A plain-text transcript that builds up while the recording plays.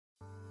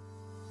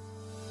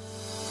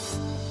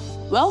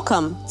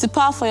Welcome to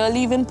Power for Your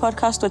Living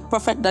podcast with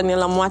Prophet Daniel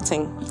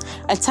Amwating,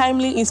 a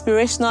timely,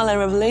 inspirational, and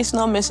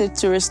revelational message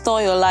to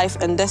restore your life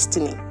and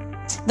destiny.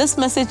 This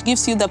message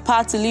gives you the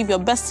power to live your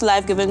best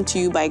life given to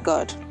you by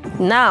God.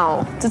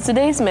 Now, to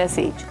today's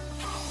message.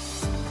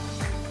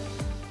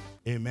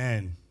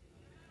 Amen.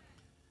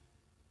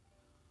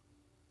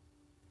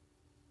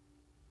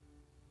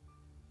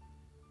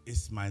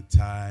 It's my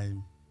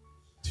time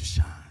to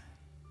shine.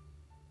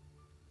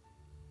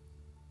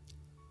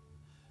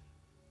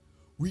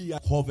 We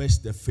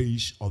harvest the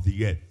face of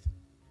the earth,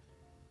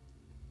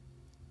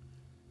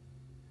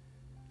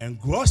 and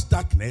gross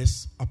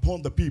darkness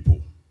upon the people.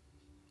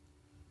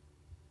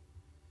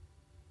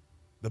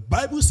 The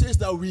Bible says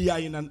that we are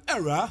in an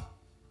era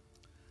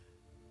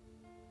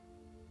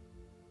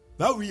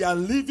that we are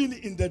living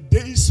in the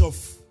days of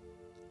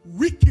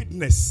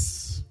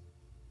wickedness.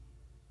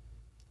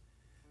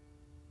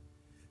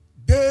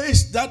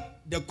 Days that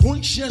the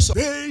conscience of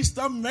days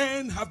that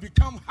men have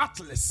become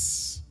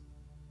heartless.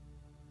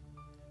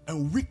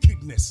 And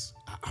wickedness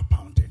are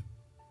abounding.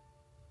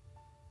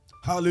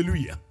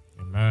 Hallelujah.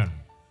 Amen.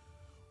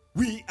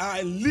 We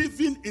are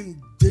living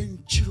in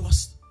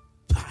dangerous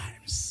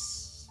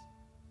times.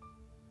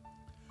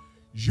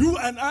 You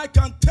and I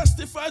can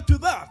testify to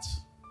that.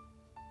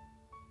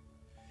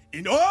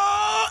 In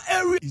all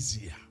areas,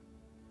 easier.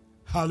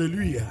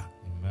 Hallelujah.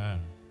 Amen.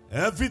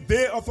 Every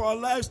day of our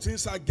lives,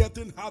 things are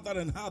getting harder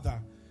and harder.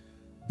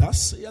 That's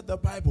saith the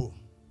Bible.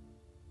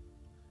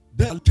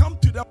 They'll come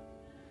to the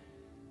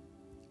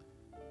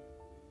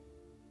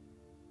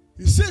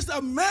He says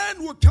that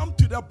man will come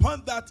to the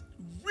point that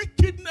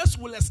wickedness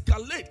will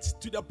escalate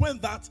to the point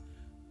that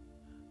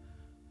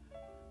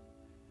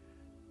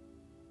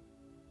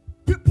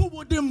people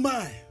wouldn't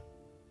mind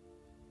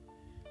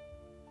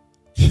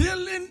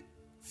killing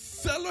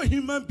fellow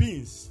human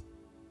beings.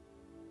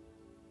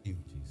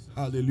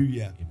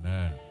 Hallelujah.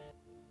 Amen.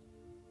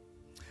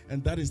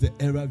 And that is the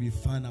era we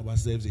find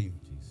ourselves in.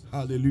 Jesus.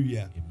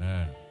 Hallelujah.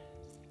 Amen.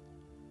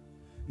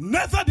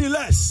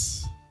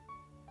 Nevertheless,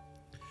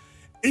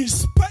 in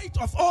spite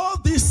of all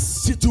these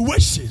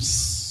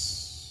situations,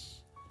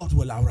 God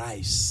will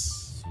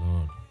arise.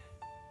 Lord.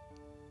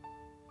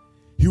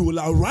 He will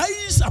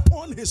arise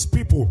upon his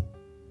people,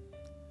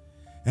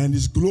 and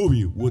his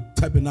glory will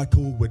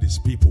tabernacle with his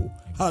people.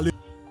 Hallelujah.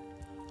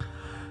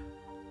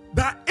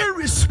 That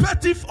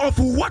irrespective of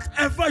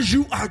whatever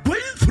you are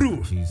going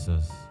through,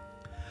 Jesus.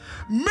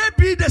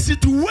 maybe the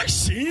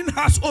situation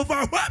has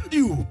overwhelmed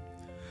you,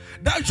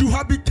 that you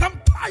have become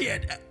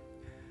tired.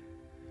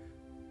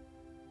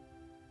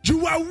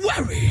 You are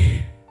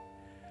weary.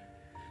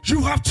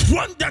 You have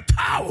thrown the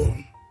towel.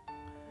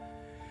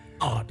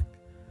 God,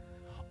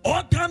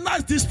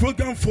 organize this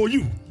program for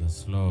you.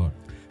 Yes, Lord.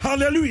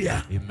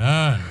 Hallelujah.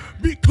 Amen.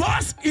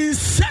 Because in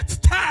set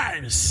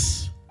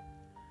times,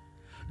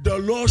 the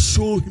Lord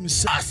show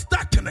himself as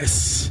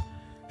darkness.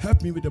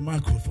 Help me with the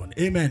microphone.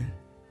 Amen.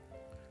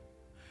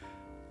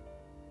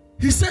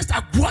 He says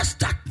that gross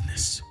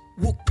darkness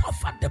will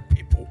cover the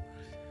people.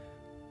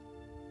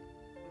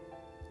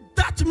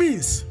 That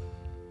means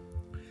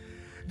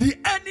the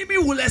enemy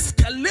will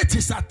escalate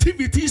his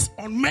activities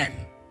on men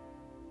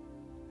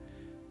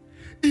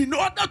in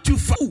order to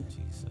fight.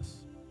 Jesus.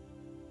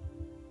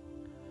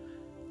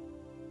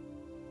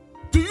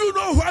 Do you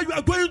know why you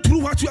are going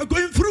through what you are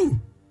going through?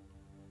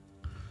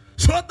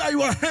 So that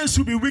your hands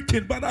will be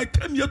weakened. But I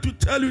came here to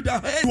tell you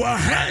that your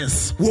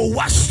hands will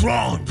work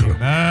strong.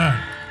 Amen.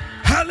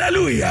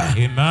 Hallelujah.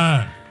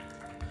 Amen.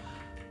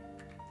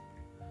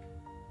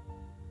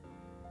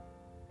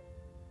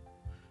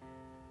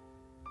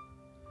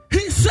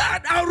 He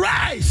said,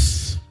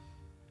 arise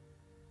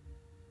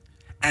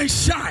and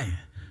shine.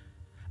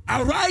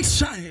 Arise,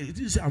 shine. It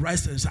is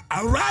arise and shine.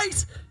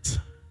 Arise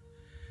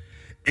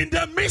in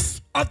the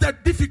midst of the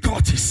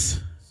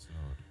difficulties.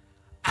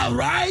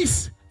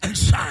 Arise and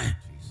shine.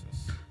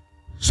 Jesus.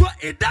 So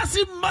it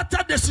doesn't matter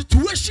the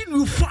situation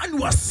you find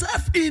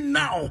yourself in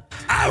now.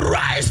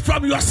 Arise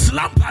from your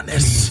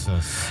slumberness.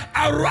 Jesus.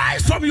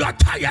 Arise from your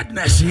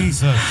tiredness.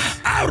 Jesus.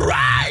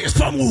 Arise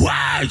from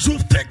where you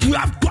think you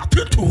have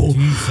gotten to.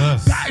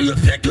 Jesus. That you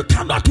think you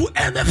cannot do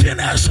anything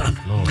else.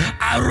 Lord.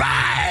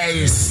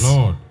 Arise.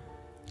 Lord.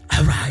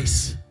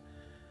 Arise.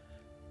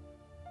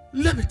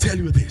 Let me tell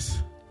you this.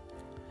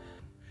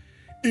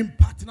 In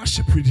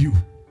partnership with you.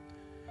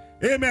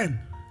 Amen.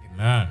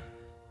 Amen.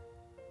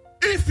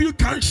 If you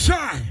can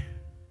shine,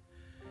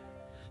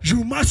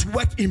 you must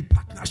work in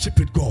partnership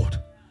with God.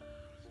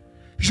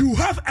 You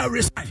have a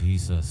responsibility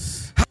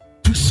Jesus.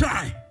 to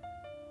shine.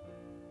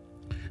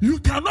 You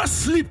cannot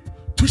sleep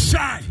to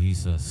shine.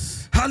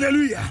 Jesus.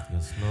 Hallelujah.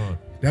 Yes, Lord.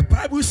 The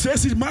Bible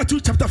says in Matthew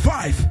chapter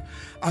 5,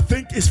 I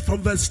think it's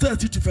from verse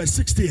 30 to verse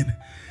 16.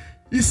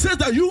 It says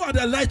that you are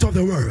the light of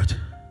the world.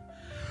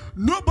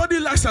 Nobody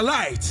likes a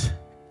light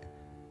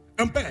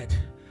and bed.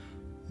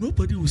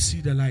 Nobody will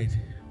see the light.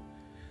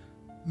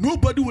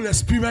 Nobody will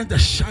experience the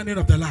shining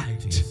of the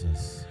light.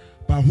 Jesus.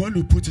 But when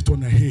you put it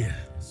on the hair,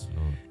 Yes,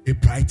 Lord. it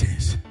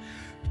brightens.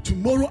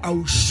 Tomorrow I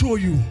will show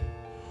you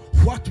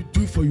what to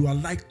do for your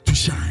light to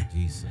shine.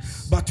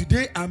 Jesus. But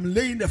today I'm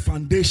laying the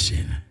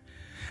foundation.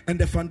 And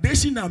the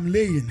foundation I'm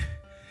laying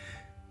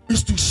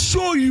is to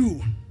show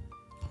you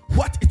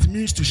what it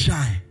means to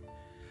shine.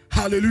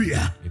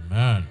 Hallelujah.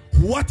 Amen.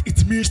 What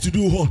it means to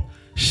do what?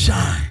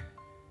 Shine.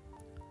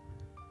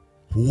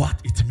 What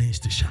it means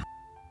to shine.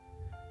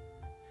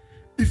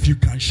 If you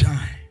can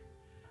shine.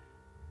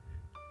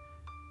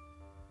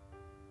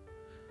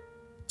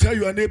 Tell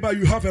your neighbor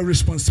you have a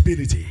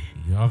responsibility.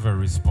 You have a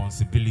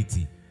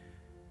responsibility.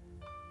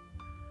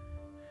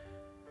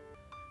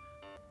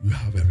 You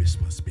have a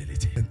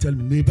responsibility. And tell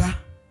me, neighbor.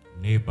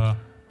 Neighbor.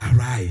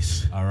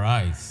 Arise.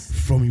 Arise.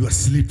 From your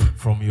sleep.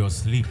 From your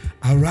sleep.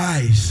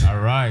 Arise.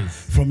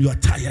 Arise. From your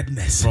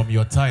tiredness. From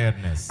your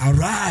tiredness.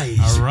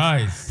 Arise.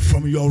 Arise.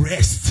 From your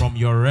rest. From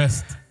your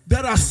rest.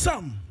 There are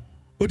some,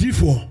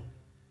 Odifo,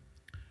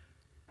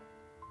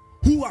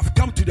 who have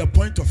come to the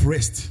point of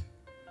rest.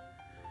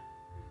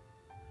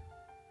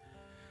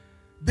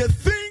 They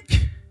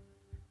think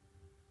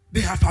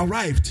they have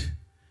arrived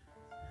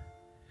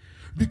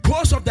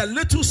because of the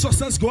little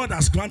success God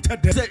has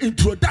granted them. The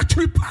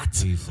introductory part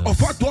Jesus.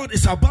 Of what God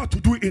is about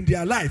to do in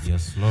their life.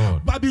 Yes,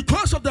 Lord. But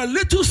because of the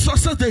little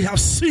success they have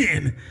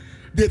seen,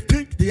 they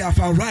think they have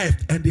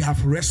arrived and they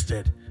have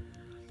rested.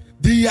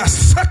 They are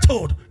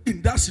settled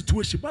in that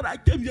situation. But I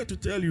came here to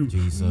tell you,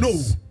 Jesus. no,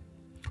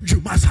 you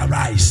must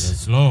arise.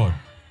 Yes, Lord.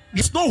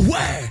 It's not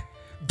where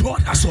God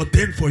has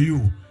ordained for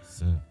you.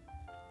 Sir.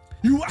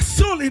 You are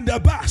still in the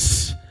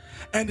bus,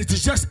 and it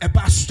is just a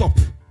bus stop.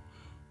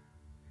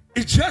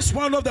 It's just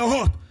one of the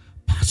hot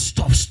bus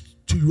stops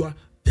to your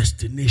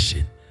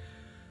destination.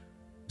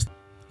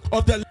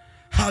 Of the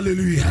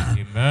hallelujah.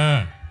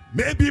 Amen.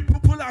 Maybe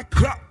people are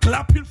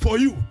clapping for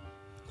you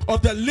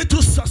of the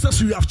little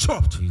success you have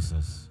chopped.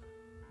 Jesus.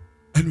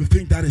 And you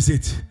think that is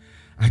it.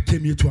 I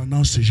came here to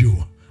announce to you,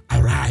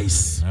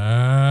 arise.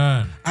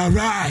 Amen.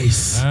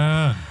 Arise.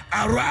 Amen.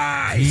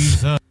 Arise.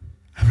 Jesus.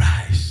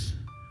 Arise.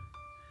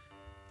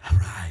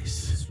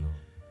 Arise. Yes, Lord.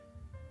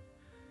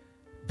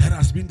 That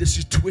has been the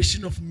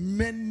situation of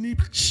many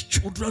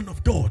children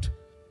of God.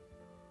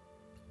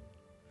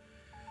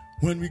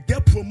 When we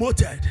get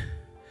promoted,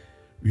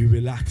 we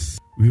relax.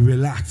 We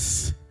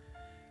relax.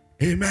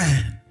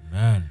 Amen.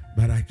 Amen.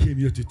 But I came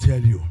here to tell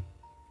you,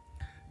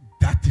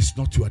 that is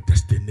not your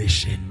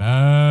destination.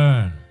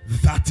 Amen.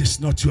 That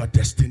is not your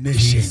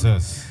destination.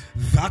 Jesus.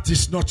 That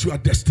is not your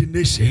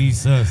destination.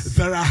 Jesus.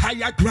 There are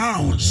higher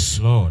grounds. Yes,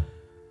 Lord.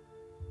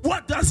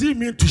 What does it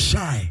mean to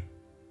shine?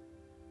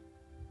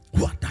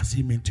 What does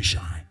it mean to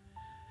shine?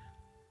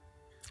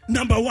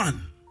 Number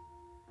one,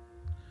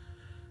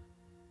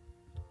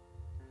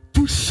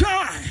 to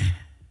shine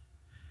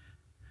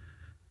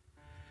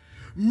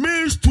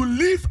means to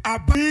live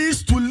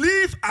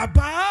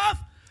above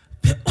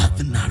the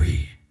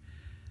ordinary.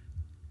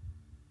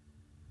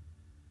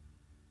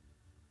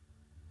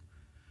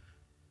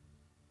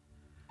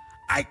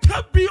 I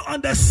can't be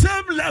on the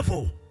same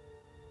level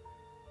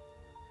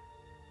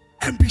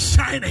and be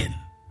shining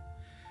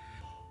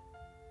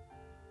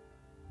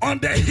on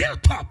the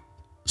hilltop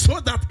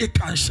so that it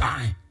can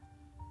shine.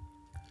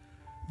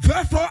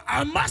 Therefore,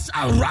 I must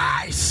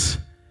arise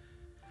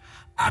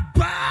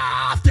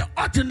above the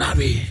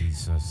ordinary.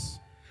 Jesus.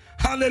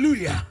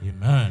 Hallelujah.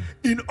 Amen.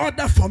 In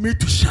order for me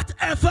to shine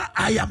whatever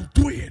I am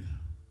doing,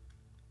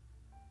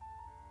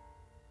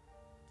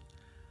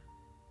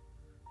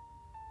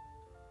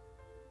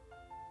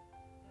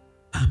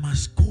 I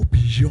must go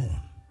beyond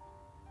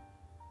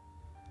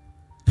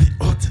the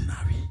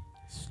ordinary.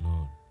 Yes,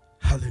 Lord.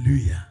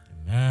 Hallelujah.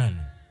 Amen.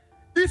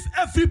 If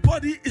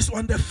everybody is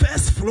on the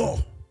first floor,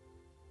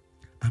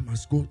 I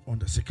must go on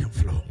the second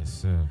floor. Yes,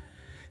 sir.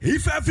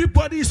 If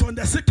everybody is on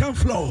the second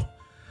floor,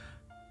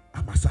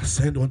 I must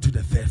ascend onto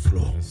the third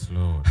floor. Yes,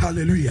 Lord.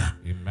 Hallelujah.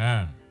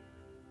 Amen.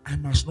 I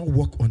must not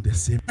walk on the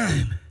same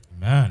line.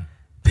 Amen.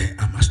 Then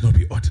I must not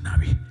be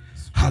ordinary.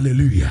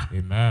 Hallelujah.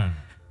 Amen.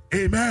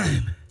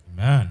 Amen.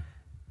 Amen.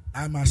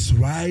 I must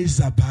rise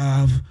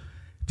above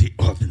the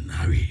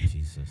ordinary.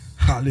 Jesus.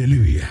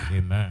 Hallelujah.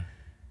 Amen.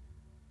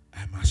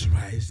 I must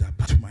rise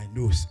above to my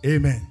nose.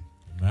 Amen.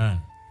 Amen.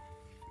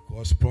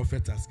 Because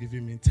prophet has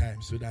given me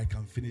time so that I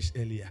can finish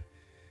earlier.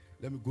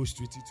 Let me go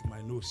straight into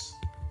my nose.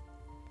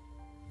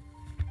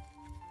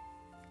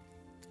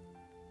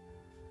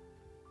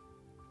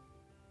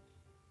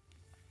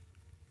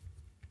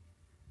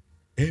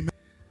 Amen.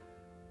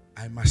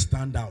 I must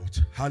stand out.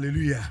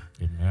 Hallelujah.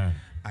 Amen.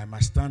 I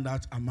must stand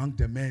out among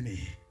the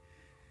many.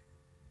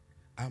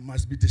 I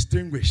must be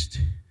distinguished.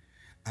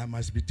 I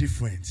must be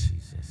different.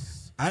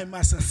 Jesus. I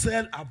must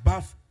excel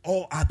above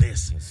all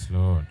others. Yes,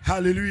 Lord.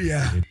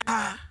 Hallelujah.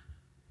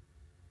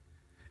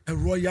 A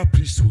royal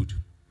priesthood,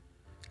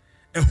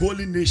 a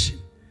holy nation,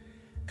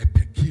 a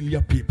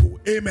peculiar people.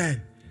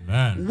 Amen.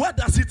 Amen. What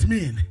does it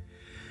mean?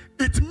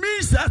 It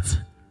means that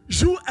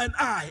you and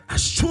I,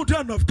 as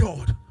children of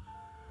God,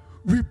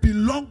 we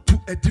belong to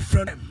a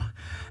different realm.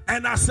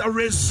 And as a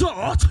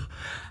result,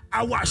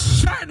 our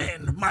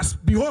shining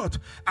must be what?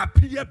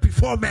 Appear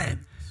before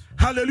men.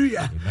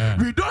 Hallelujah. Amen.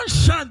 We don't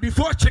shine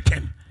before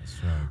chicken.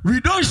 right.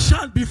 We don't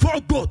shine before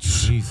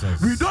goats.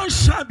 Jesus. We don't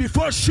shine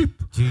before sheep.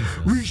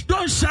 Jesus. We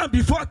don't shine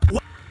before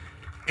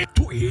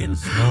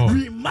twins. Lord.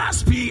 We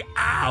must be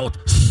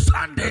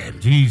outstanding.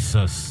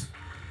 Jesus.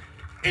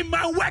 In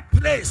my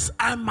workplace,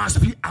 I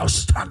must be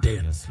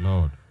outstanding. Yes,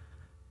 Lord.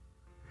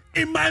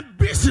 In my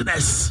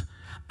business,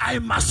 I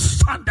must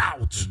stand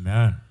out.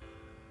 Amen.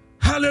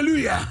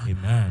 Hallelujah.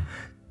 Amen.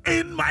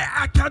 In my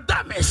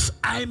academics,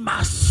 I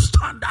must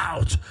stand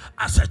out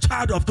as a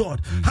child of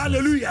God. Jesus.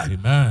 Hallelujah.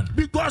 Amen.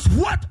 Because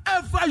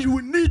whatever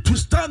you need to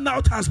stand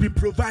out has been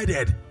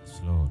provided.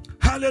 Yes, Lord.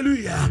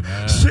 Hallelujah.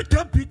 Amen.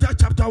 2 Peter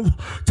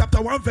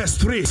chapter 1 verse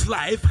 3. His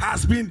life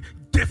has been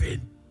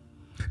given.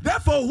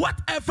 Therefore,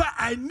 whatever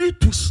I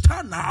need to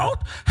stand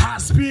out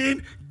has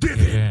been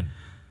given. Amen.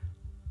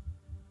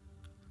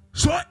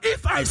 So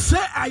if I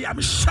say I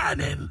am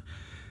shining,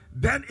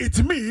 then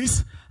it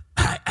means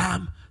I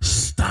am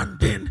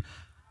standing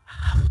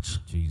out.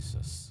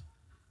 Jesus.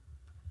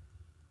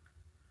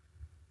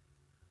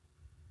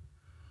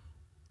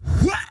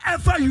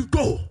 Wherever you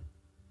go,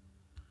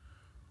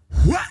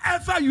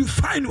 wherever you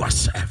find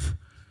yourself,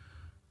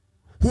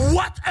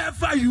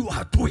 whatever you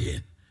are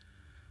doing,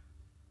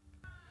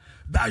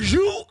 that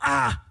you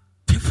are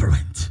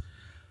different.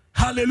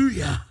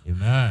 Hallelujah.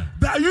 Amen.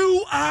 That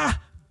you are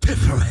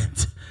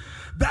different.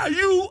 That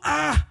you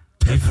are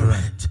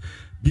different.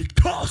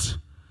 Because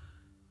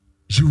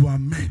you are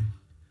meant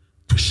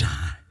to shine.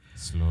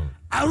 Yes, Lord.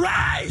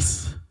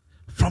 Arise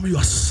from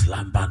your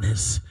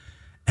slumberness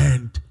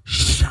and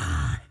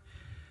shine.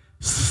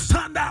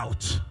 Stand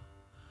out.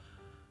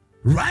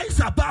 Rise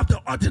above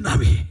the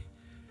ordinary.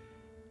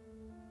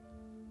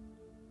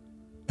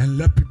 And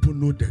let people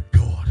know the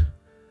God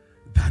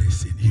that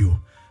is in you.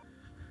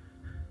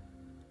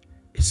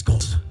 It's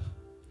God.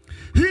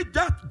 He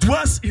that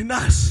dwells in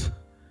us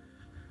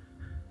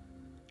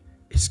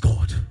is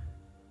God.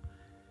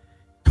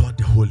 God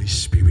the Holy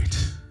Spirit.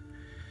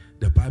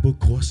 The Bible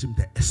calls him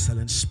the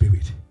excellent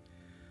Spirit.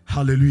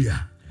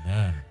 Hallelujah.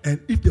 Amen. And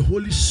if the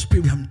Holy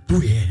Spirit I'm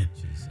doing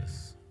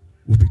Jesus.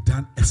 will be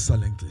done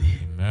excellently,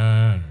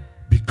 Amen.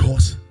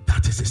 because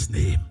that is his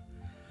name.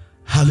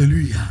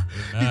 Hallelujah.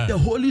 Amen. If the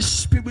Holy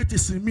Spirit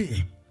is in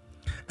me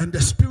and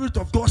the Spirit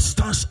of God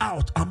stands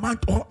out among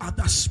all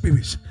other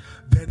spirits,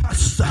 then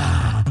that's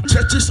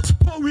churches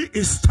Powie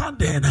is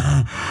standing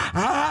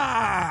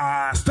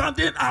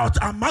standing out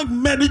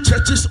among many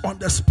churches on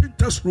the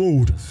Spinters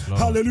Road. Yes, Lord.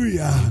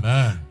 Hallelujah.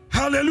 Amen.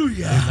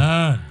 Hallelujah.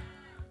 Amen.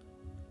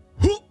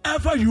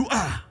 Whoever you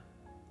are,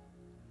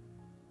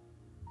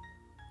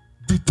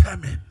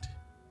 determined.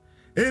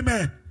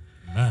 Amen.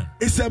 Amen.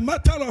 It's a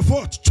matter of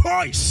what?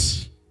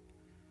 Choice.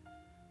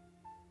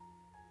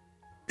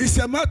 It's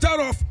a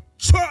matter of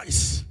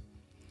choice.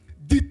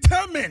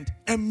 Determined,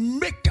 and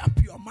make up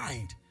your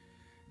mind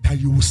that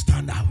you will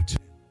stand out.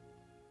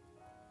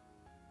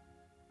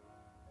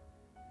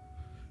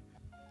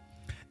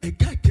 A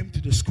guy came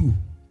to the school,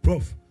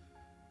 Prof.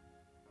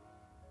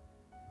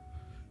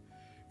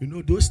 You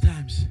know, those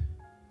times,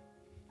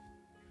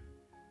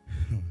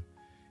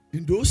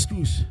 in those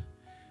schools,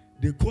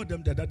 they call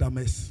them the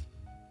Dadames.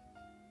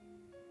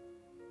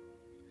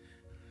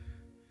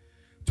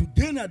 To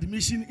gain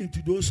admission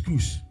into those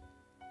schools,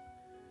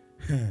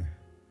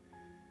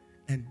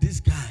 and this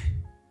guy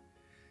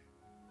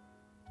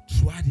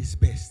tried his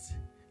best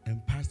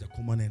and passed the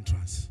common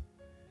entrance.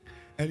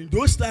 And in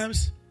those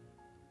times,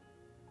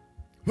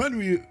 when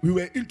we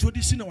were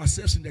introducing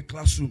ourselves in the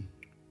classroom,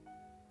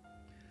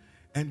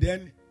 and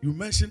then you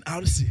mention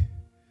RC,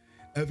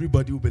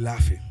 everybody will be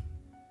laughing.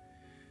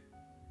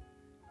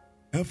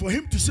 And for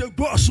him to say,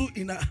 go also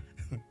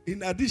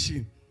in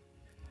addition,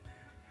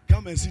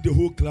 come and see the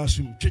whole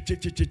classroom.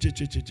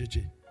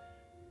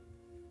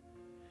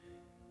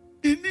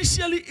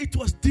 Initially, it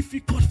was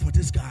difficult for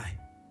this guy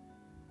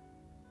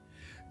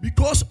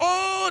because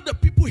all the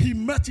people he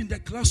met in the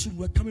classroom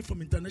were coming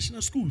from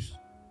international schools.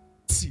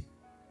 See,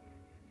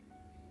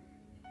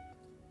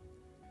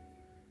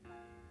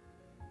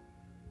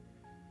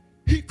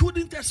 he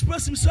couldn't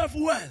express himself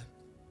well,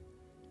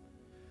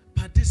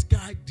 but this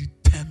guy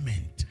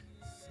determined.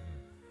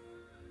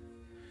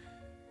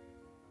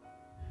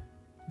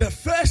 The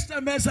first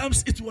time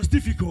exams, it was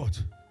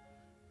difficult.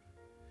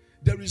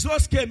 The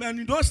results came,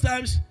 and in those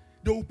times,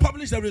 they will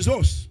publish the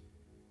results.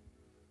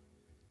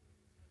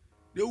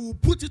 They will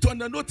put it on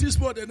the notice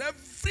board, and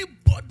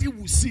everybody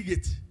will see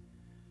it.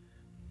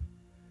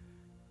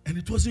 And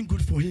it wasn't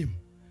good for him.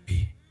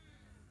 He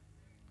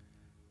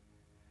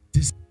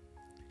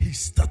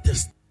started.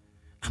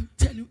 I'm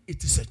telling you,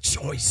 it is a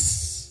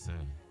choice. Sir.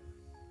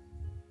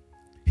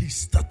 He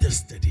started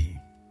studying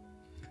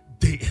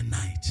day and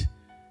night.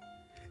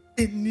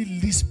 Any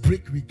least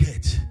break we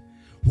get,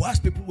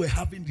 whilst people were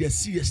having their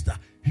siesta,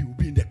 he will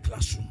be in the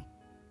classroom.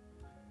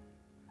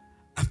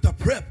 After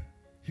prep,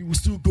 he will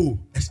still go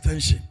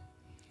extension.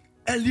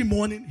 Early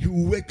morning, he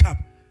will wake up.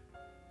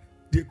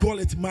 They call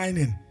it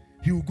mining.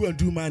 He will go and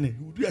do mining.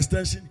 He will do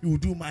extension. He will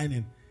do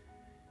mining.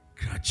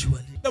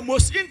 Gradually. The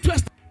most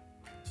interesting.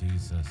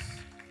 Jesus.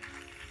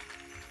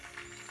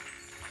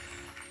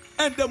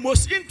 And the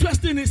most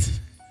interesting is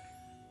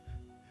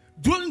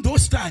During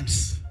those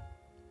times,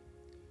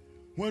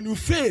 when you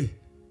fail,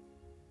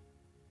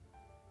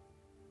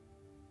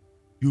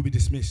 you'll be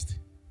dismissed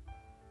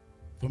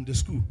from the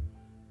school.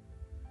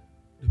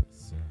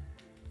 Sir.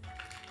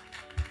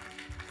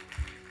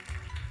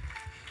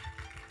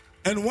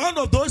 And one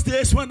of those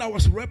days when I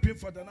was repping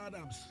for Dan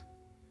Adams,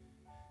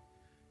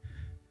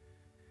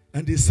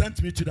 and they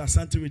sent me to the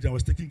Asante region, I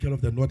was taking care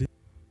of the Northern.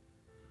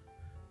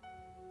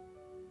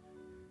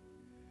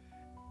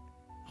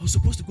 I was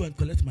supposed to go and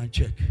collect my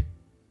check.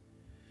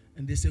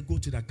 And they said, go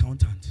to the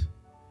accountant.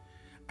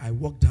 I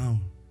walked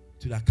down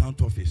to the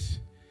account office.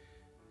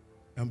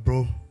 And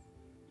bro,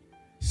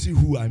 see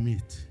who I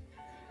meet.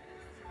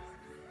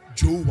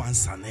 Joe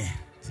Wansane.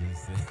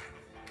 Jesus.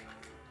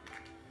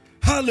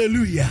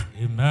 Hallelujah.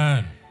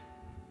 Amen.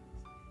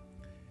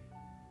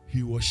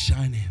 He was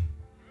shining.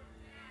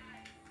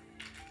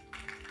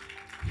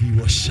 He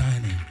was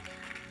shining.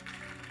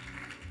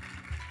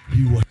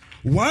 He was.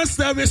 Once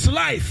there is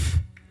life,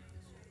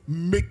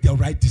 make the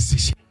right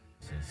decision.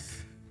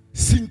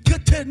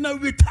 Sinkete na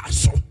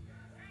witaso.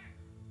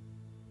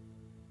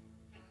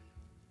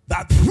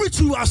 That which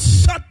you have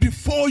set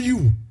before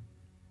you,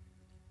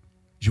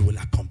 you will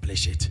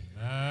accomplish it.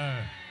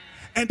 Amen.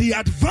 And the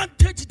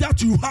advantage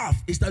that you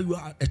have is that you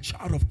are a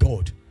child of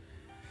God.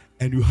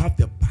 And you have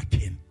the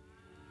backing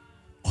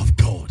of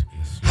God.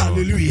 Yes, Lord.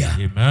 Hallelujah.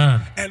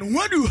 Amen. And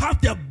when you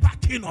have the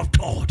backing of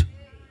God,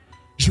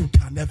 you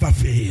can never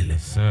fail.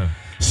 Yes, sir.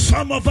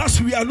 Some of us,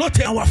 we are not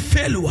our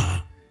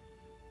failure.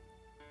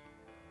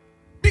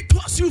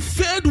 Because you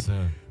failed.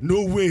 Sir.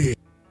 No way.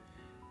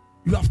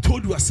 You have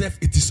told yourself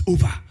it is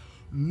over.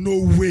 No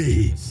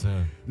way. Yes,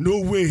 sir.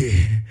 No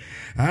way.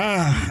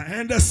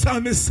 And the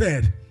psalmist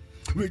said,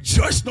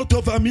 rejoice not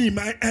over me,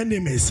 my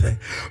enemies.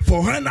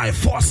 For when I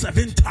fall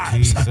 7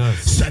 times,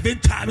 Jesus. 7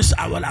 times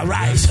I will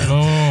arise. Yes,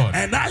 Lord.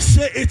 And I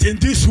say it in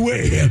this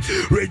way,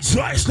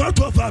 rejoice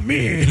not over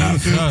me.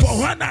 Jesus. For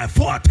when I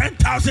fall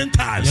 10,000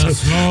 times,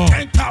 Yes, Lord.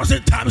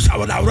 10,000 times I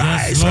will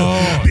arise. Yes,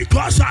 Lord.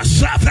 Because I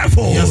serve a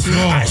fool. Yes, Lord.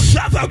 I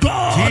serve a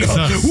God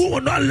Jesus. who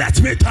will not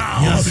let me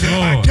down. Yes,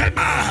 Lord. I can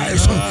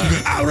rise.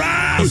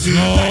 Arise. Yes,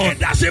 Lord. It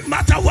doesn't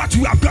matter what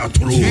you have gone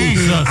through.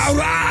 Jesus.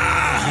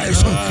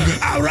 Arise.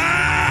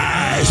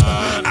 Arise.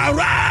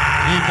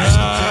 Arise.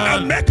 Amen.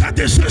 And make a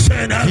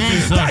decision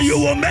that you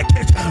will make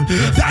it.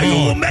 That you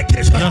will make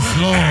it. Yes,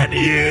 Lord. And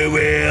you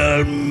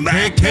will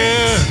make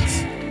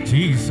it.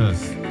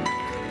 Jesus.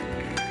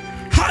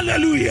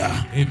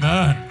 Hallelujah.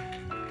 Amen.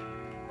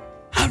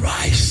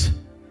 Arise.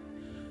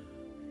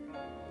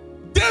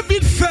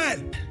 David fell.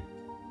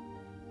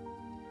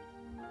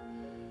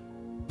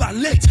 But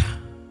later,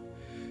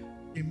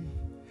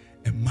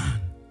 a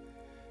man,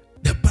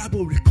 the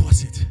Bible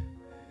records it,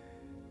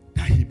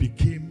 that he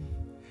became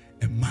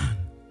a man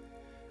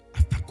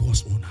after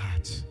God's own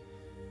heart.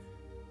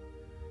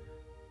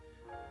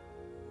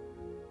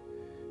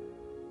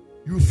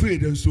 You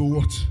failed, and so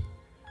what?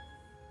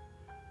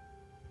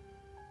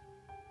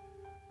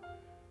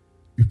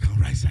 You can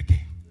rise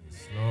again.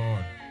 Yes,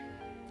 Lord.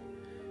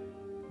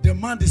 The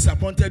man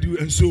disappointed you,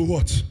 and so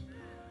what?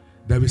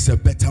 There is a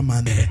better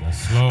man there.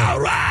 Yes, Lord.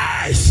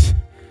 Arise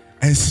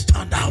and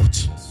stand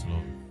out. Yes,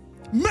 Lord.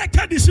 Make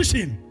a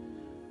decision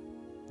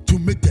to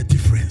make the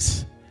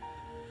difference.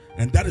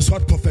 And that is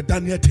what Prophet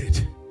Daniel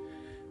did.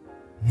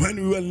 When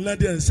we were in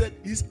London, and said,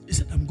 he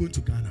said, I'm going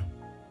to Ghana.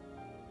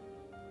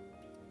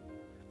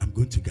 I'm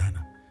going to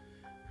Ghana.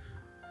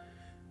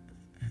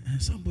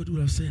 And somebody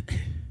would have said,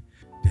 hey.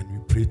 Then we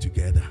pray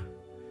together.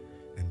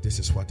 And this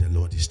is what the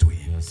Lord is doing.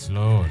 Yes,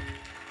 Lord.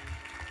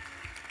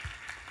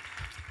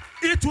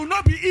 It will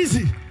not be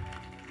easy.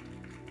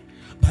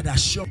 But I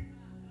assure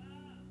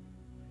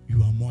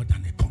you are more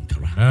than a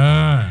conqueror.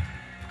 Amen.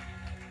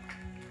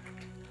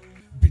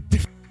 Be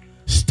different.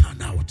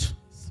 Stand out.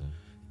 Sir.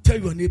 Tell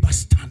your neighbor,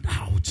 stand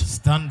out.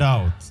 Stand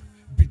out.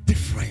 Be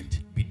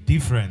different. Be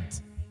different.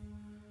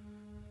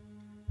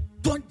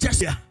 Don't just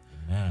say,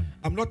 Amen.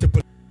 I'm not a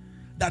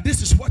that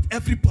this is what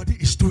everybody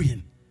is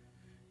doing.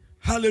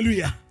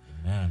 Hallelujah.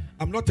 Amen.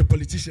 I'm not a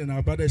politician.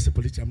 Our brother is a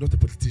politician. I'm not a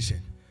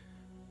politician.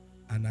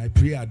 And I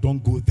pray I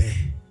don't go there.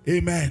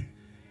 Amen.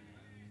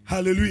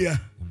 Hallelujah.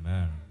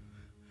 Amen.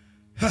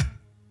 Huh.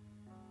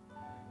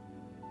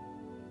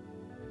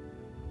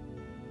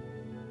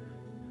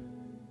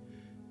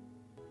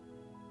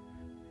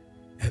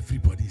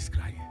 Everybody is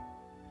crying.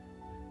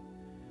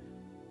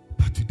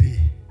 But today,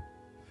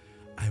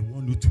 I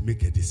want you to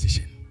make a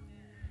decision.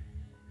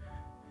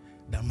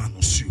 That man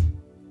will sue.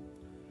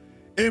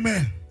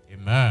 Amen.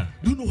 Amen.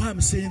 Do you know why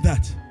I'm saying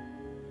that?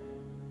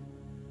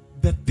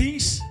 The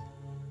things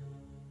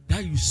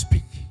that you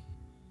speak,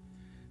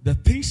 the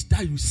things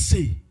that you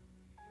say,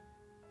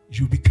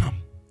 you become.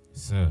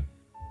 Sir.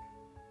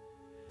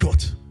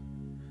 God.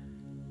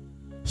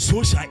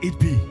 So shall it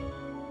be.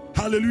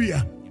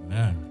 Hallelujah.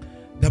 Amen.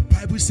 The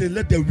Bible says,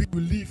 let the weak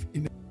live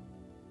in.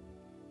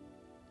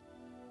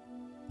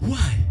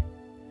 Why?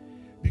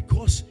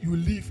 Because you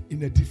live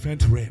in a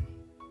different realm.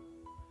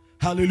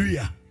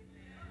 Hallelujah.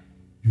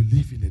 You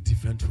live in a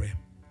different realm.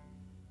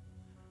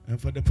 And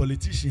for the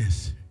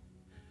politicians,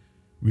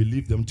 we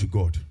leave them to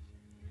God.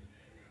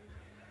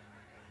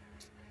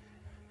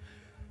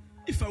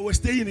 If I was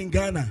staying in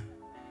Ghana,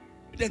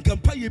 then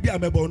campaign be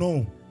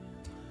amebono.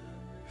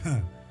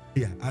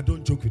 Yeah, I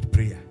don't joke with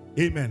prayer.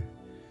 Amen.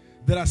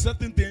 There are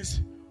certain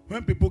things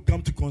when people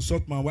come to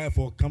consult my wife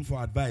or come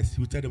for advice,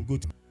 he will tell them go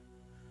to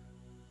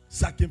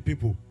sacking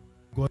people.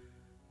 God,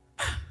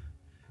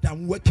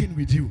 I'm working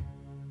with you,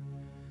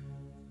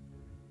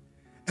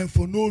 and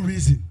for no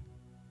reason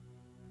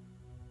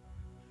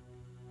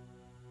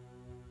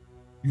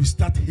you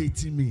start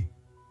hating me,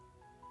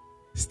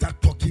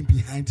 start talking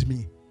behind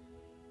me.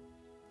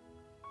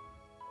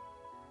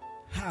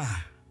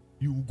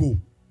 You will go.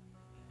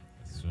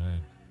 That's right.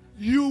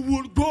 You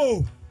will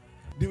go.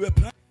 They were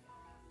planning.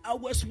 I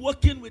was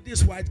working with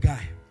this white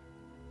guy.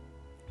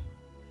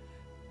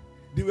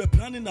 They were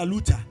planning a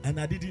looter, and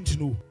I didn't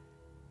know.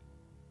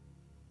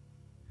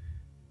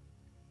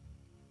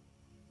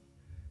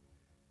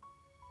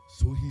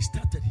 So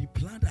he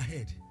planned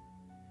ahead,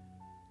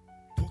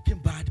 talking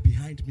bad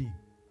behind me,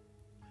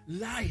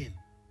 lying.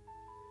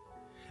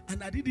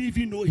 And I didn't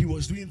even know he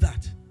was doing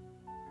that.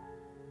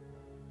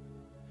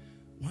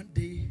 One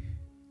day,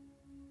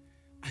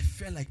 I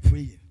felt like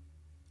praying.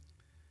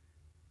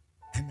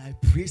 And I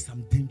prayed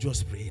some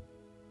dangerous prayer.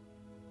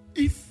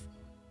 If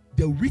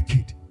the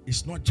wicked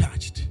is not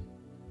judged,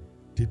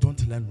 they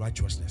don't learn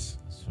righteousness.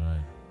 That's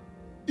right.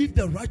 If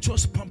the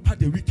righteous pamper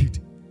the wicked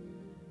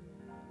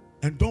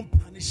and don't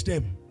punish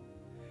them,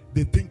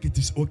 they think it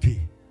is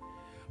okay.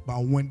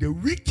 But when the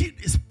wicked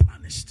is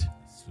punished,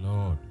 Yes,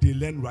 Lord. they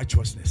learn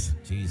righteousness.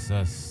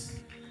 Jesus.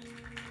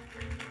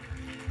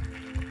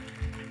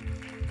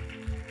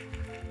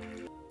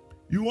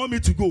 You want me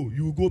to go?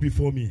 You will go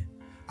before me.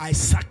 I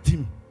sacked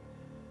him.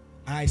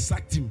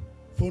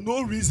 For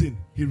no reason,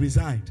 he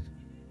resigned.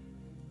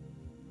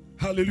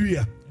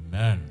 Hallelujah.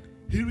 Amen.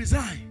 He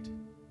resigned.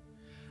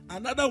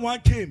 Another one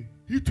came.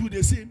 He too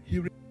the same.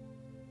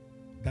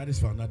 That is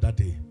for another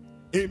day.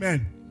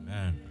 Amen.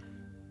 Amen.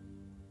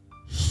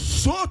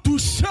 So to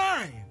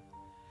shine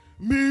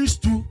means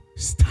to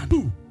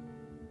stand.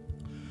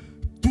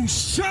 To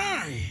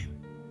shine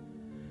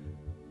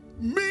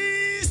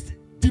means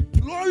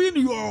deploying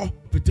your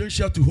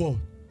potential to hold,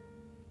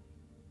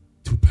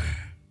 to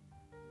bear.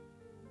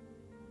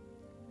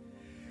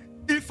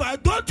 If I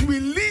don't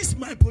release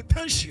my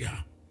potential,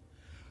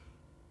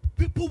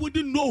 people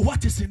wouldn't know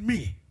what is in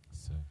me.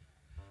 Sir.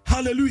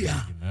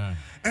 Hallelujah. Amen.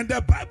 And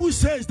the Bible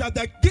says that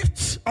the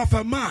gifts of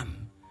a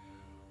man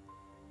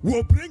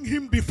will bring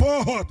him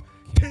before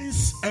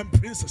kings and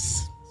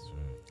princes. That's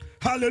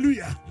right.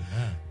 Hallelujah.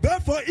 Amen.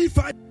 Therefore, if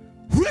I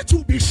which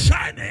will be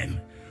shining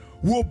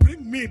will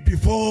bring me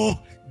before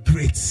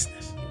greats.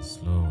 Yes,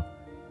 Lord.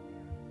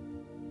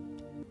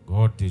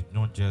 God did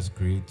not just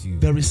create you.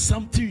 There is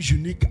something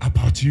unique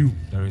about you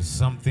There is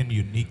something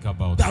unique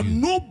about that you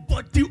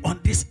nobody on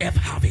this earth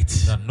have it.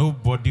 that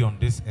nobody on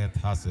this earth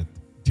has it.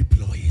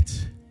 Deploy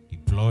it.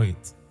 Deploy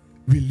it.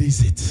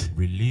 Release it.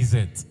 Release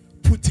it.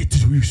 Put it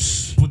to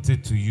use. Put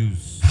it to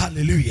use.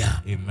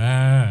 Hallelujah.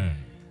 Amen.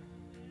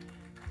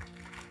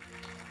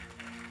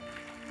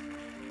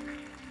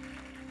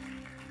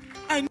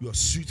 And your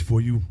suit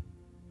for you.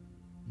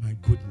 My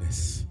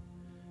goodness.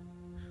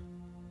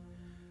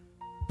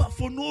 But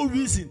for no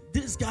reason,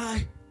 this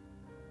guy,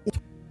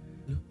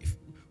 if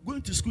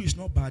going to school is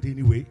not bad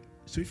anyway.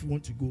 So if you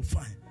want to go,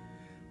 fine.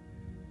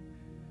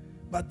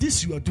 But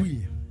this you are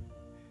doing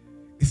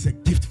is a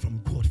gift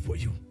from God for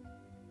you.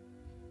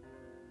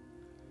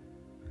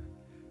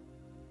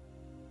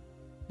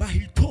 But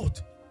he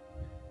thought,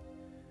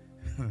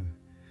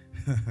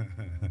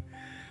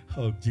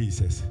 oh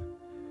Jesus.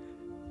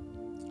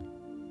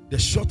 The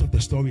short of the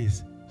story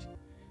is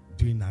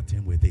doing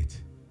nothing with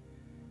it.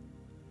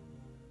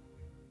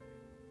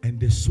 And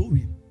the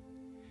sowing,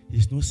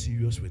 he's not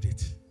serious with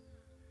it.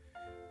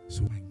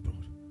 So, my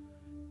God,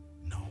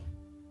 no.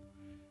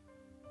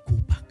 Go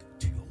back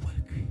to your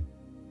work.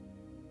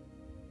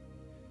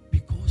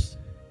 Because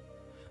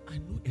I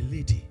know a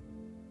lady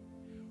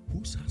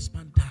whose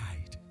husband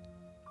died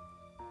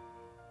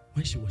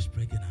when she was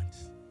pregnant.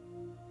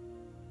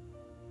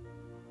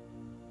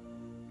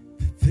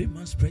 3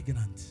 months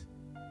pregnant,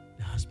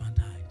 the husband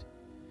died.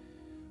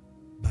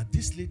 But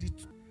this lady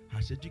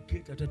has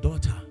educated a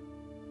daughter.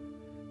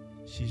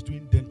 She's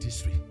doing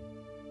dentistry.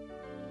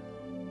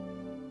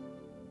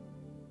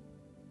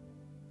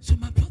 So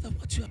my brother,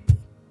 what you are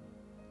doing?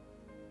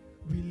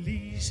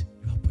 Release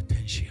your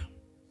potential.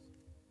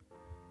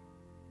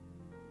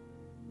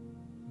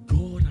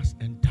 God has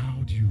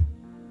endowed you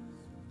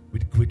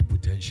with great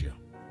potential.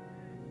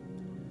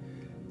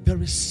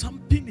 There is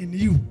something in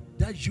you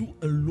that you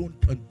alone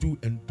can do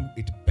and do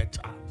it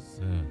better.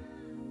 Sir.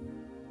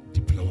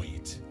 Deploy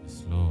it.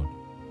 Yes, Lord.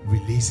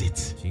 Release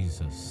it.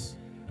 Jesus.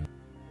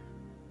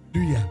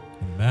 Hallelujah.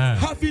 Amen.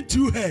 Haven't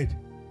you heard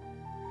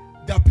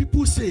that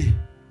people say,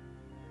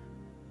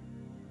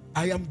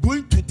 I am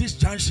going to this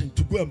junction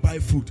to go and buy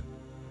food?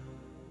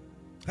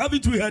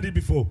 Haven't you heard it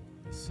before?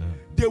 Yes, sir.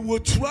 They will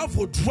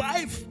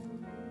drive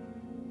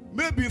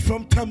maybe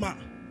from Tama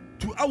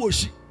to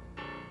Awoshi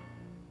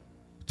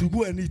to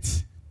go and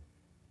eat.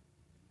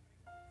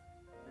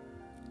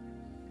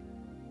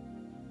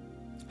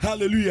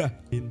 Hallelujah.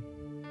 In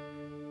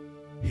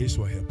his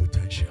or her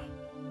potential.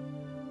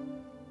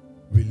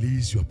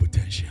 Release your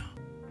potential.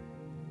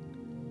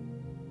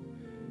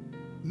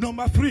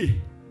 Number 3.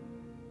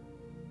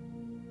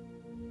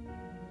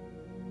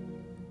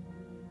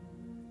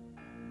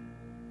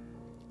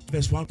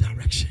 Verse 1,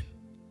 direction.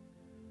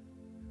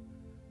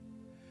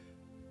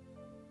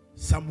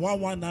 Psalm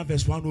 119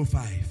 verse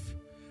 105.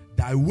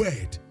 Thy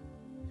word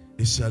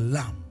is a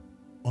lamp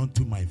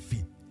unto my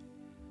feet.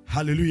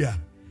 Hallelujah.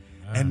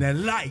 And a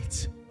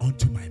light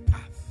unto my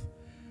path.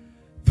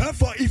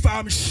 Therefore, if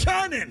I'm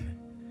shining,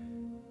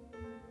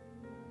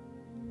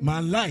 my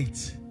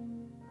light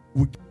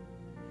will,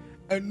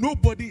 and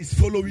nobody is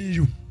following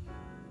you.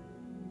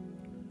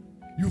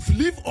 You've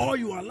lived all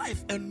your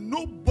life and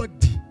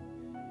nobody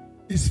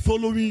is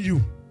following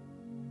you.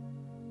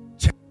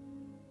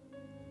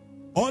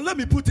 Or let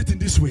me put it in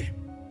this way.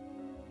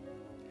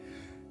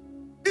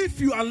 If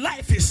your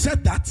life is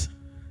set that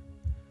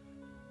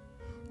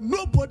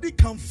nobody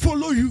can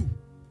follow you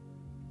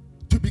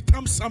to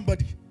become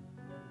somebody,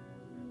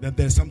 then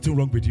there's something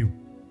wrong with you.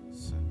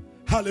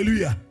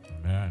 Hallelujah.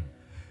 Amen.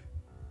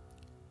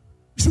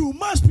 You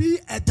must be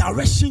a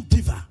direction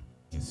giver.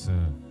 Yes,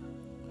 sir.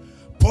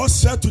 Paul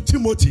said to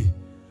Timothy,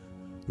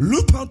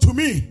 look unto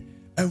me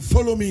and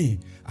follow me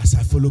as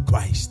I follow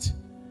Christ.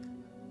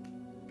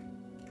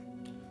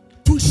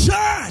 To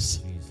shine.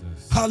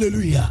 Jesus.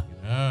 Hallelujah.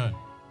 Amen.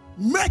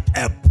 Make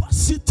a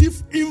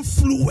positive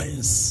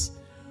influence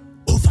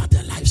over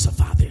the lives of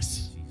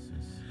others. Jesus.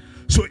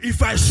 So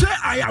if I say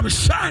I am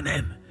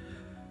shining,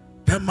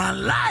 then my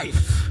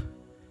life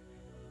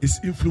is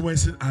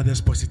influencing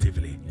others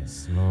positively.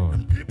 Yes, Lord.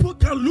 And people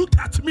can look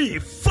at me,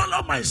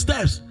 follow my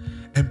steps,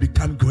 and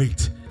become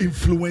great.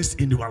 Influence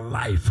in your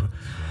life.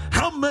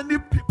 How many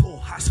people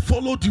has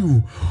followed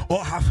you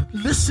or have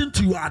listened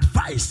to your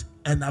advice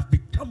and have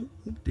become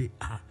who they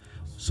are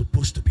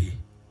supposed to be?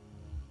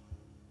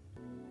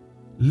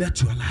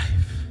 Let your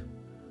life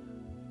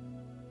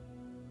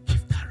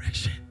give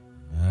direction.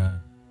 Amen.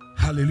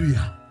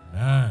 Hallelujah.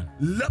 Amen.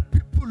 Let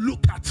people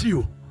look at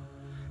you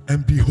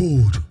and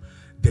behold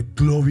the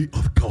glory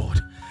of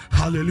God.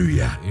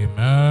 Hallelujah.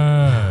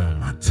 Amen.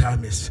 My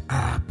time is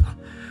up.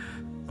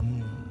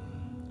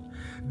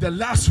 The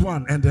last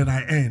one, and then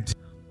I end.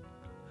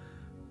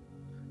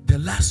 The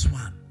last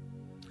one.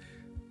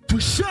 To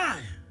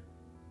shine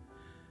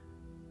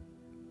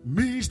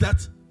means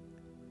that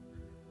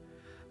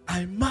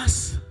I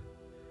must.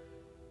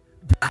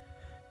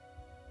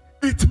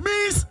 It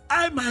means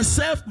I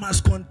myself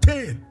must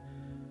contain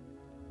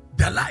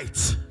the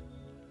light.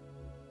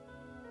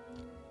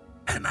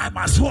 And I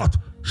must what?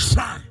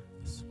 Shine.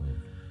 Yes,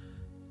 Lord.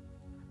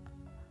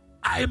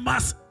 I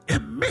must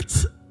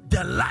emit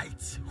the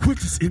light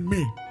which is in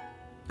me.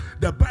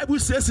 The Bible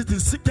says it in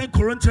 2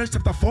 Corinthians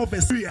chapter 4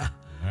 verse 3.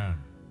 Amen.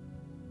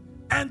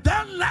 And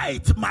that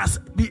light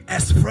must be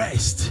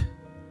expressed.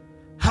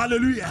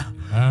 Hallelujah.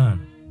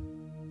 Amen.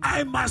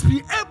 I must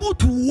be able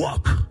to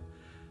walk.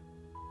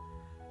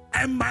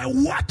 And my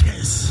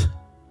workers.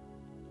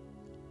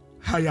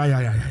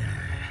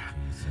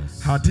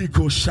 Jesus.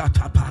 Hadiko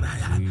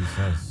shataparaya.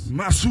 Jesus.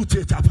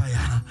 Masute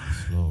tapaya.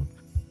 Yes, Lord.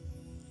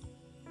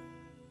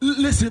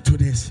 Listen to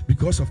this.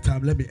 Because of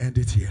time, let me end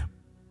it here.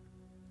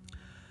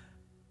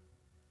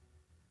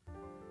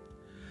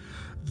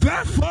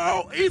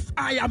 Therefore, if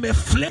I am a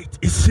flake,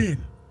 it's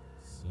sin.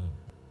 Sir.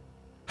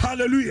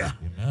 Hallelujah.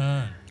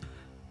 Amen.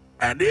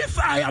 And if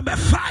I am a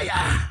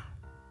fire,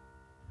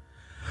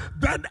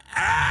 then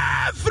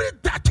every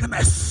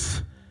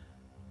darkness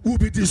will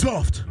be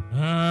dissolved.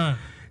 Amen.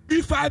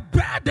 If I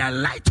bear the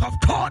light of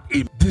God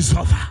in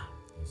dissolve.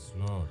 Yes,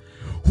 Lord.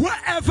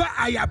 Wherever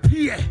I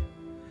appear,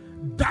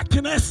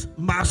 darkness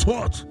must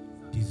what?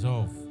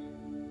 Dissolve.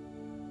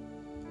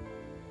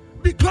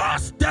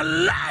 Because the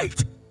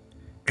light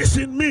is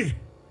in me.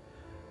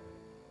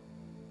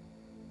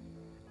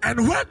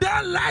 And when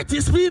that light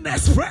is being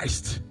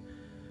expressed,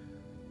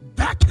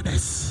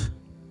 darkness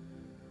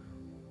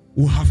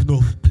will have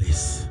no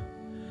place.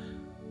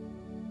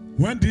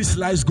 When these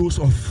lights goes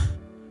off,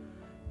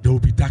 there will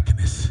be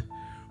darkness.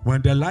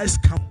 When the lights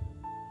come,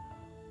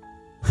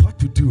 what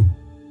to do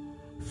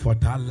for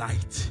that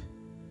light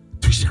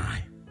to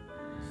shine?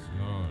 Yes,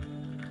 Lord.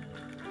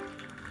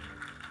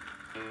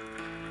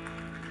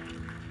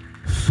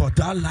 For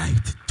that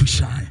light to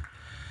shine.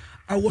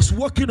 I was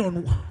walking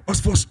on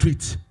Oxford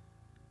Street,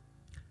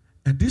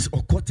 and these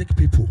occultic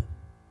people,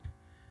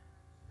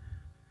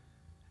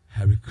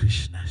 Hare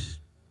Krishnas,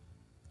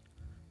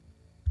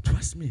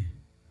 trust me,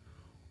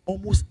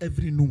 almost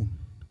every noon,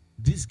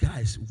 these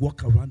guys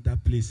walk around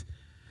that place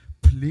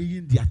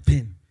playing their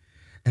thing,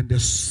 and the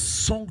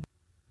song.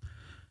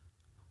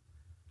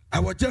 I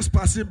was just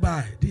passing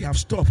by, they have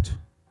stopped,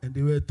 and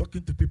they were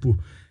talking to people.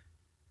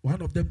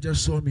 One of them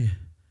just saw me.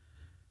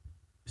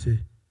 Say,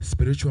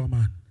 spiritual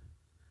man,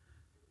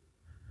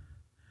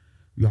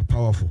 you are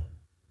powerful.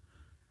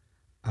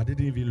 I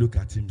didn't even look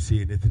at him,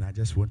 say anything. I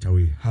just went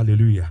away.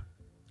 Hallelujah.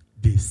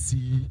 They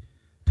see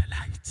the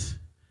light.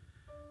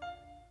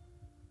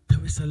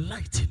 There is a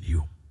light in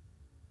you.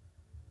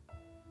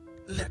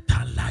 let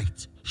that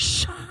light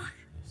shine.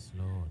 Yes,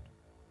 Lord.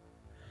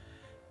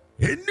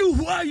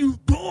 Anywhere you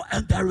go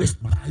and there is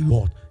my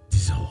Lord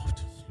dissolved.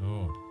 Yes,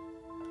 Lord.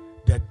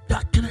 The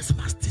darkness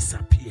must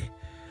disappear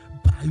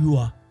by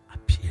your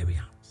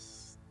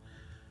appearance.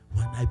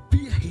 When I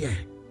be here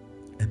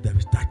and there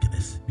is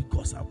darkness,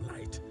 because of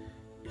light,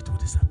 it will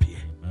disappear.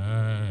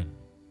 Amen.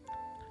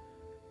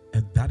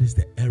 And that is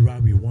the era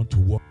we want to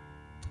walk.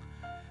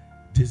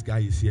 This guy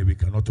is here, we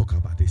cannot talk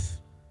about this.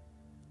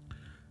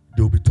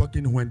 They will be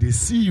talking when they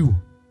see you.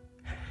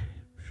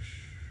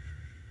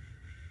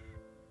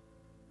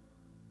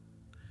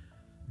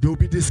 They will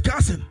be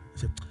discussing.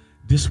 Say,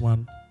 this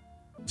one,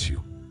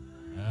 too.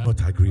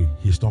 Not agree.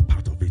 He's not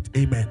part of it.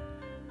 Amen.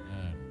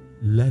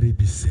 Let it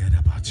be said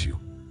about you.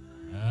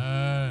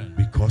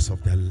 Because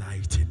of the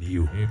light in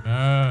you.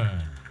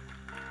 Amen.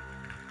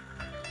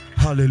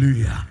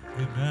 Hallelujah.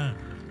 Amen.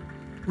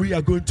 We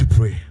are going to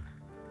pray.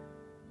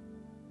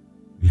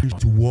 We have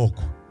to walk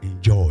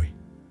in joy.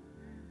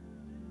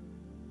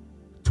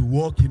 To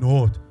walk in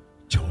what?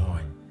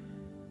 Joy.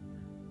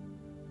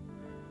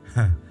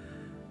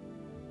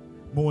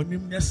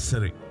 Morning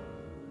necessary.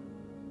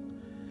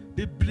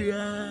 The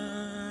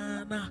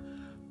Brianna.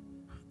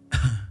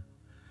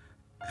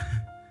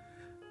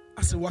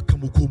 I say,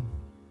 Wakamukum.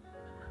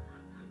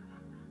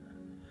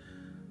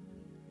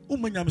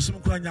 Umanyam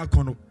Sumkwanya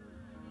Kono.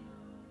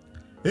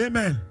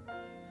 Amen.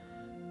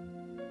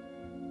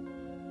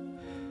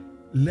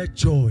 Let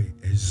joy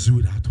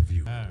exude out of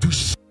you.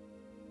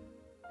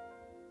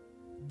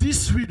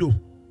 This widow,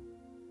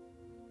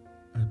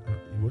 and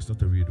it was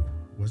not a widow.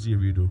 Was he a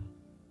widow?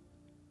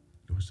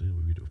 It was a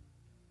widow.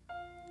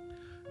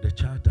 The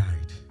child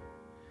died.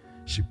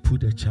 She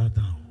put the child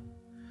down.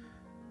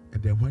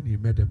 And then when he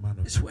met the man,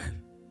 it's well.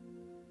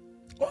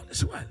 All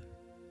is well.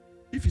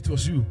 If it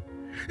was you.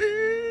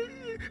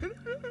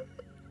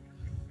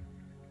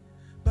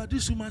 But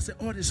this woman said,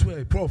 all is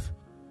well, Prof.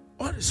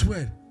 All is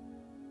well.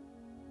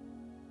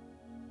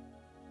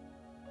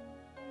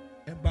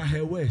 And by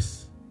her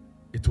words,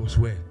 it was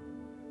well.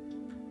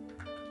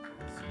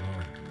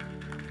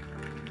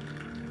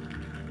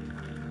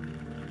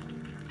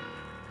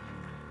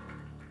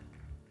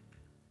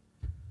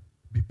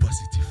 Be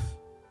positive.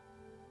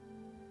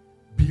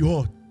 Be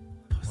what?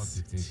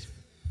 Positive.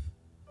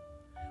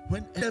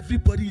 When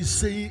everybody is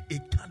saying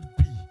it can't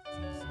be,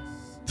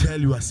 tell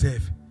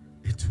yourself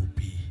it will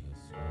be.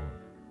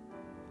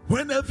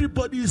 When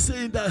everybody is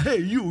saying that, hey,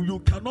 you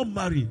cannot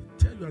marry,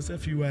 tell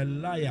yourself you are a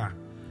liar.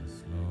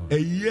 A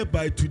year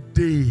by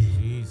today,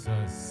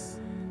 Jesus,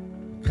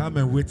 come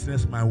and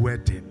witness my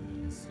wedding.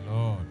 Yes,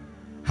 Lord.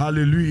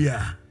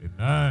 Hallelujah.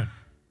 Amen.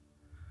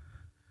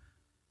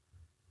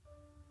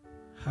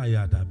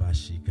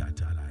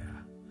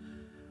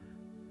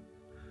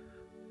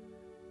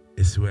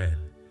 It's well.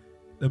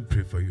 Let me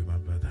pray for you, my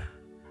brother.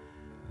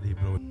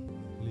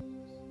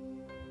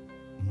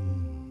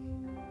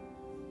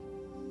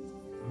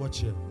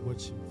 Watch him for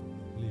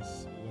me,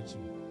 please. Watch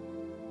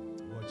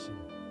him.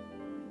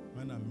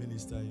 When I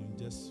minister, you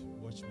just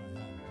watch my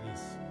hand,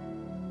 please.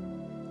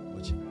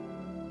 Watch him.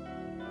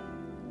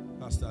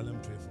 Pastor, let me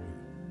pray for you.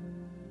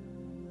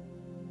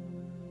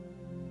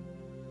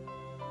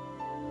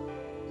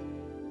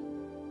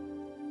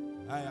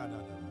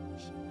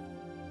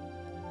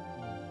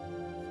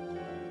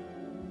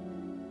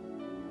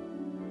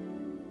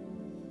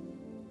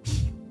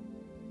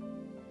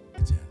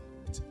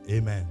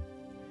 Amen.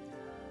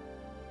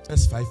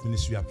 Just 5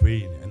 minutes we are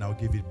praying, and I'll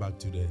give it back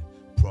to the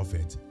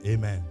prophet.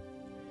 Amen.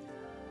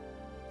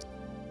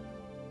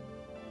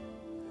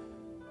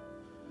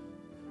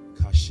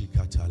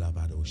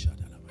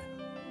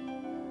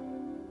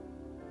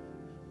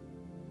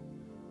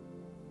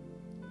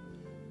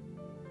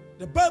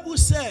 The Bible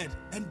said,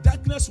 and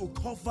darkness will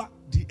cover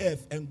the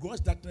earth, and gross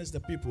darkness the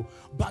people,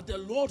 but the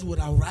Lord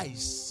will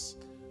arise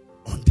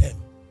on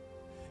them,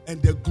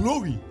 and the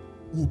glory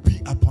will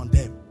be upon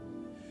them.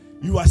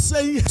 You are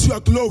saying, let your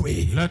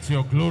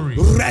glory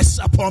rest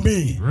upon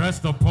me.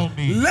 Rest upon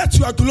me. Let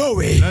your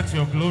glory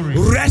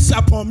rest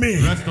upon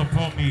me. Rest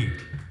upon me.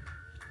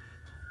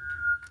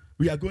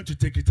 We are going to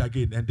take it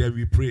again, and then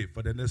we pray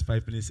for the next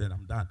 5 minutes, and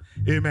I'm done.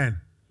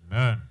 Amen.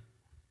 Amen.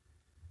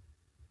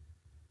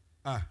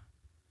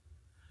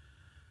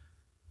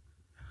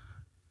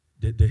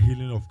 The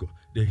healing of God,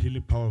 the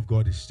healing power of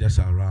God is just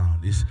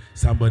around.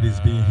 Somebody's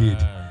being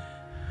healed.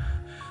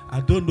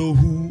 I don't know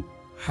who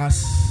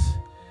has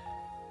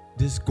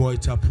this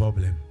goiter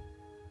problem.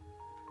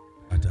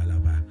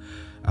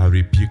 I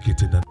rebuke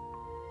it in the.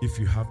 If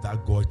you have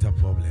that goiter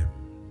problem,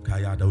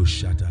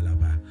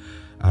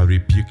 I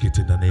rebuke it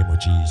in the name of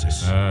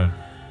Jesus.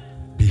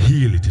 Be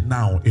healed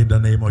now in the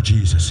name of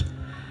Jesus.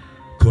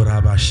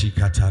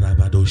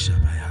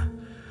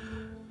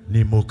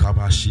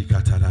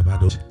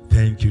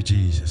 Thank you,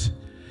 Jesus.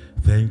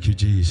 Thank you,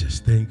 Jesus.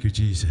 Thank you,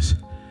 Jesus.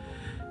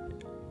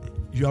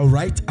 Your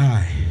right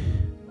eye.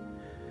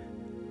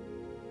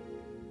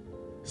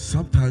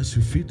 Sometimes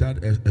you feel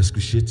that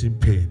excruciating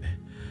pain.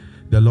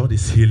 The Lord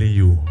is healing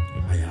you.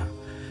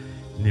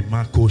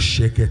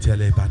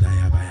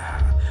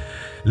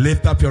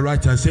 Lift up your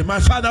right hand. Say, my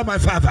Father, my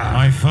Father.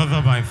 My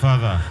Father, my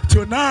Father.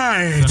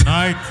 Tonight,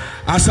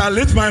 as I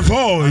lift my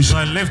voice,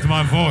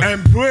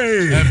 and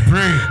pray,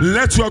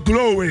 let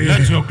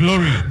your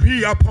glory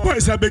be upon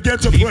us. I begin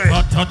to pray.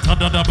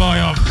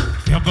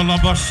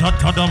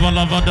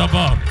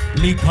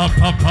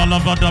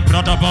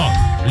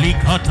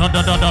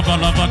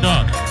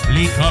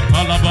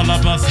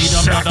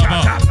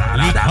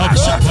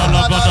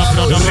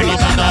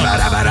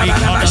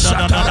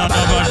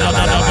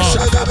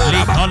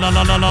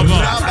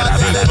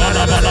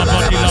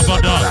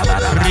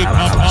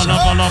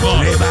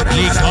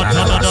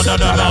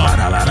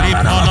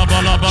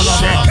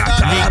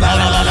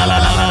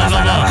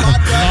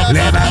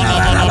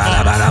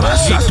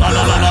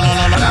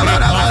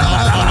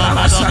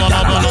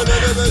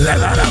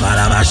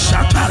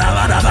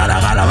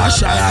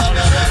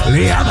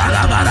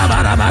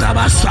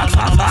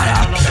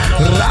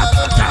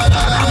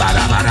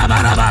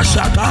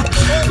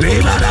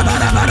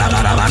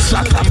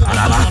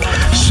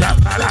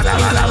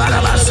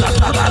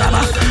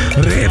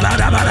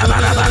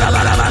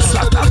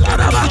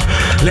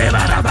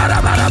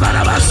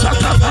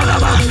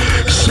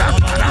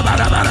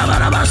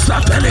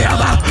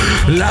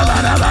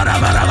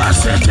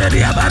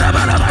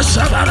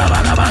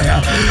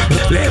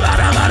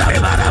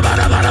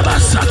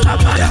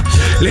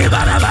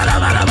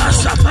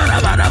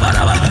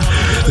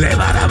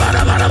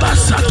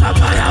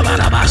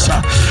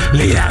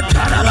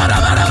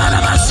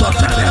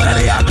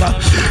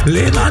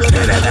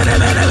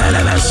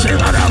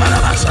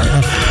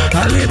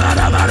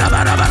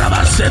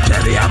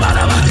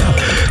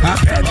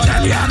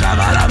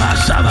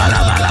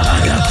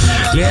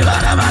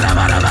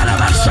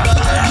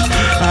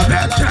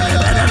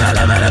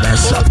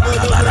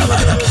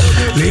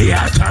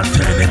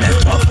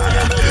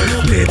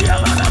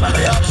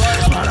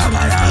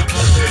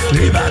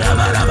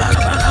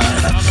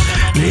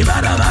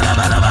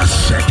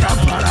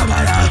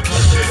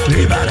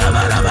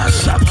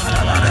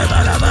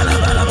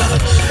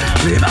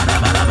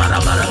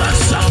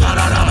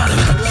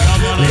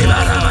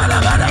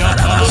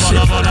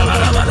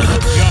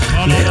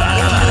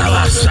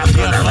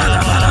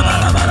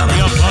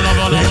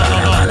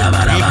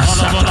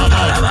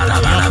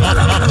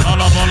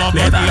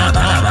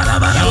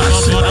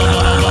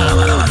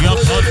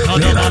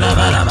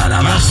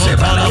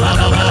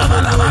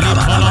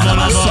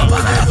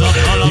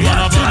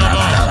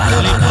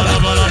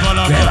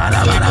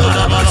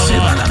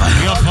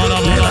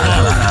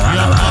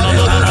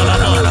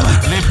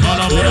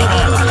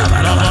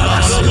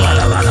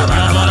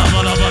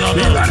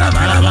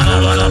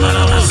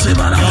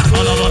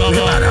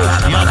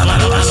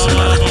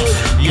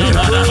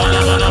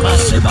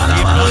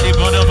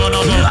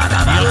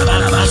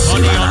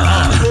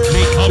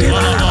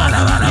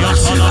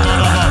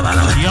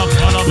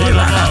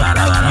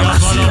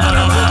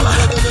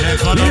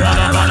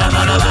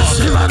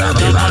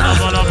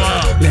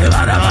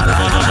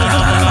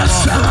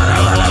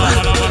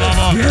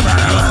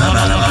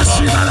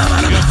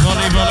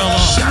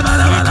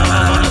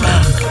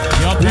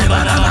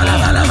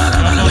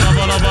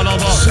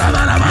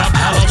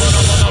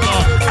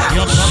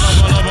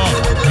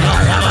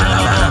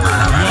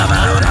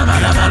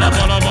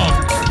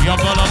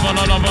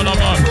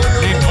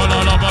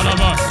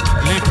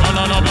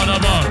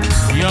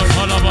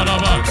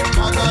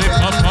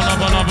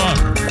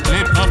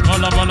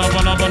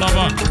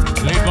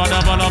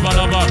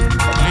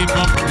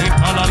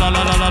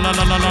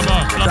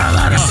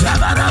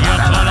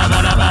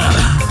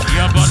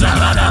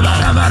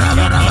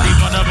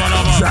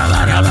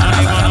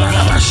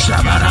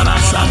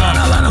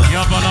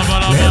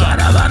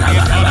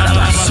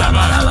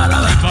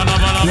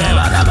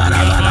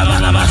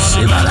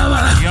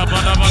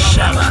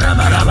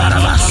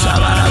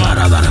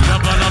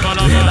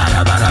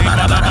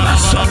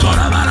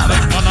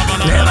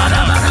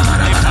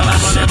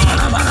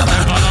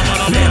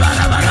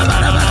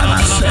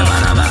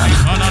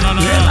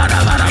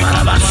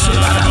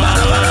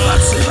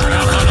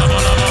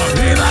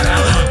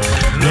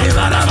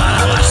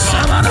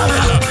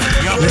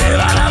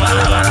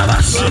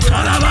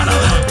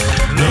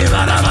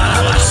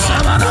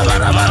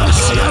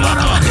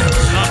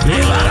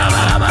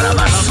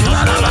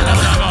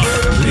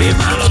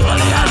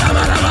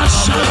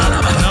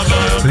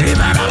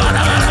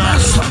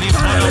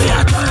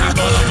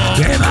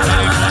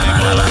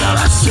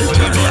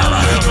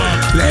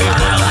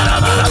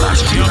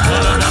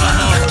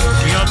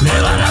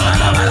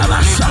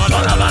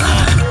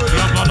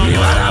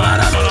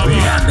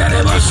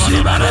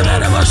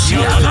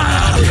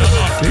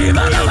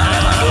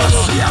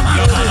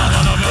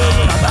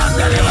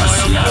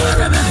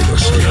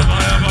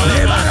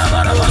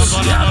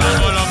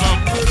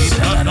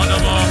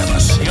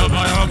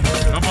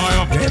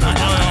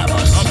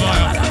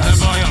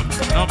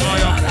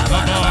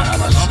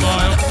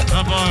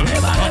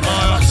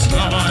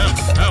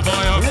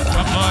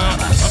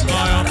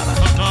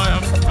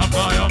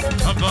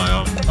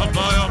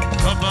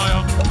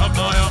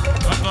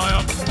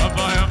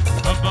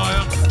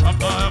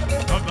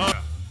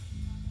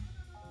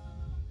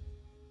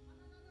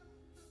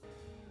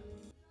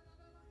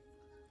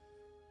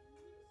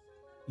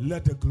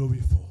 let the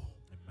glory fall.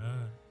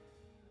 Amen.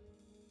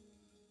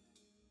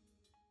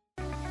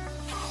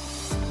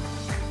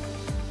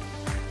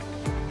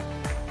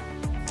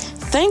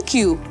 Thank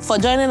you for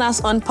joining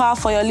us on Power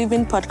for Your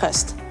Living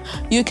podcast.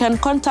 You can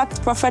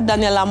contact Prophet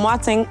Daniel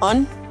Amoateng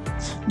on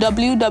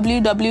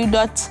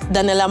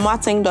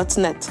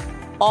www.danielamoateng.net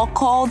or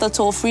call the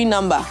toll-free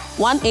number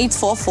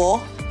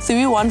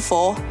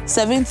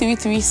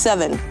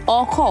 1-844-314-7337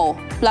 or call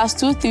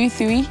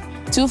 +233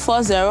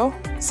 240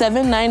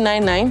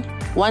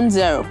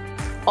 799910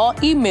 or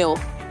email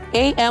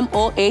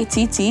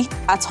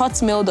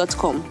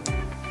amoatt@hotmail.com.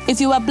 If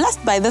you were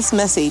blessed by this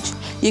message,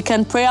 you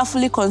can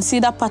prayerfully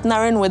consider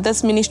partnering with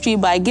this ministry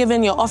by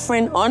giving your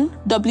offering on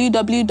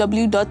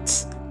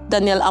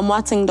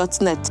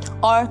www.danielamoateng.net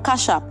or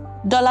Cash App,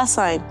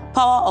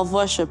 $Power of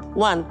Worship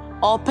 1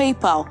 or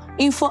PayPal,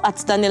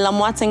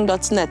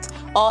 info@danielamoateng.net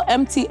or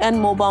MTN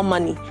Mobile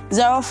Money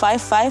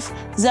 055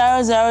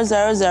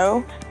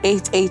 0000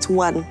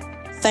 881.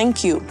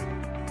 Thank you.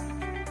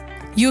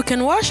 You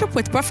can worship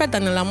with Prophet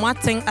Daniel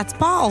Amoateng at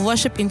Power of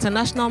Worship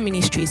International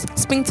Ministries,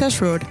 Spintex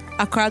Road,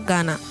 Accra,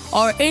 Ghana,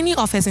 or any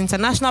of his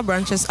international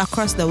branches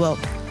across the world.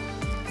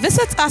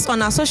 Visit us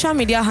on our social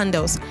media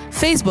handles: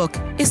 Facebook,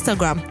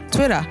 Instagram,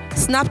 Twitter,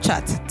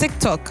 Snapchat,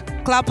 TikTok,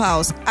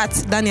 Clubhouse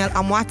 @Daniel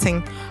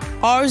Amoateng,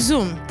 or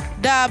Zoom,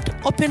 dubbed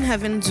Open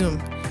Heaven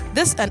Zoom.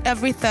 This and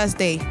every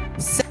Thursday.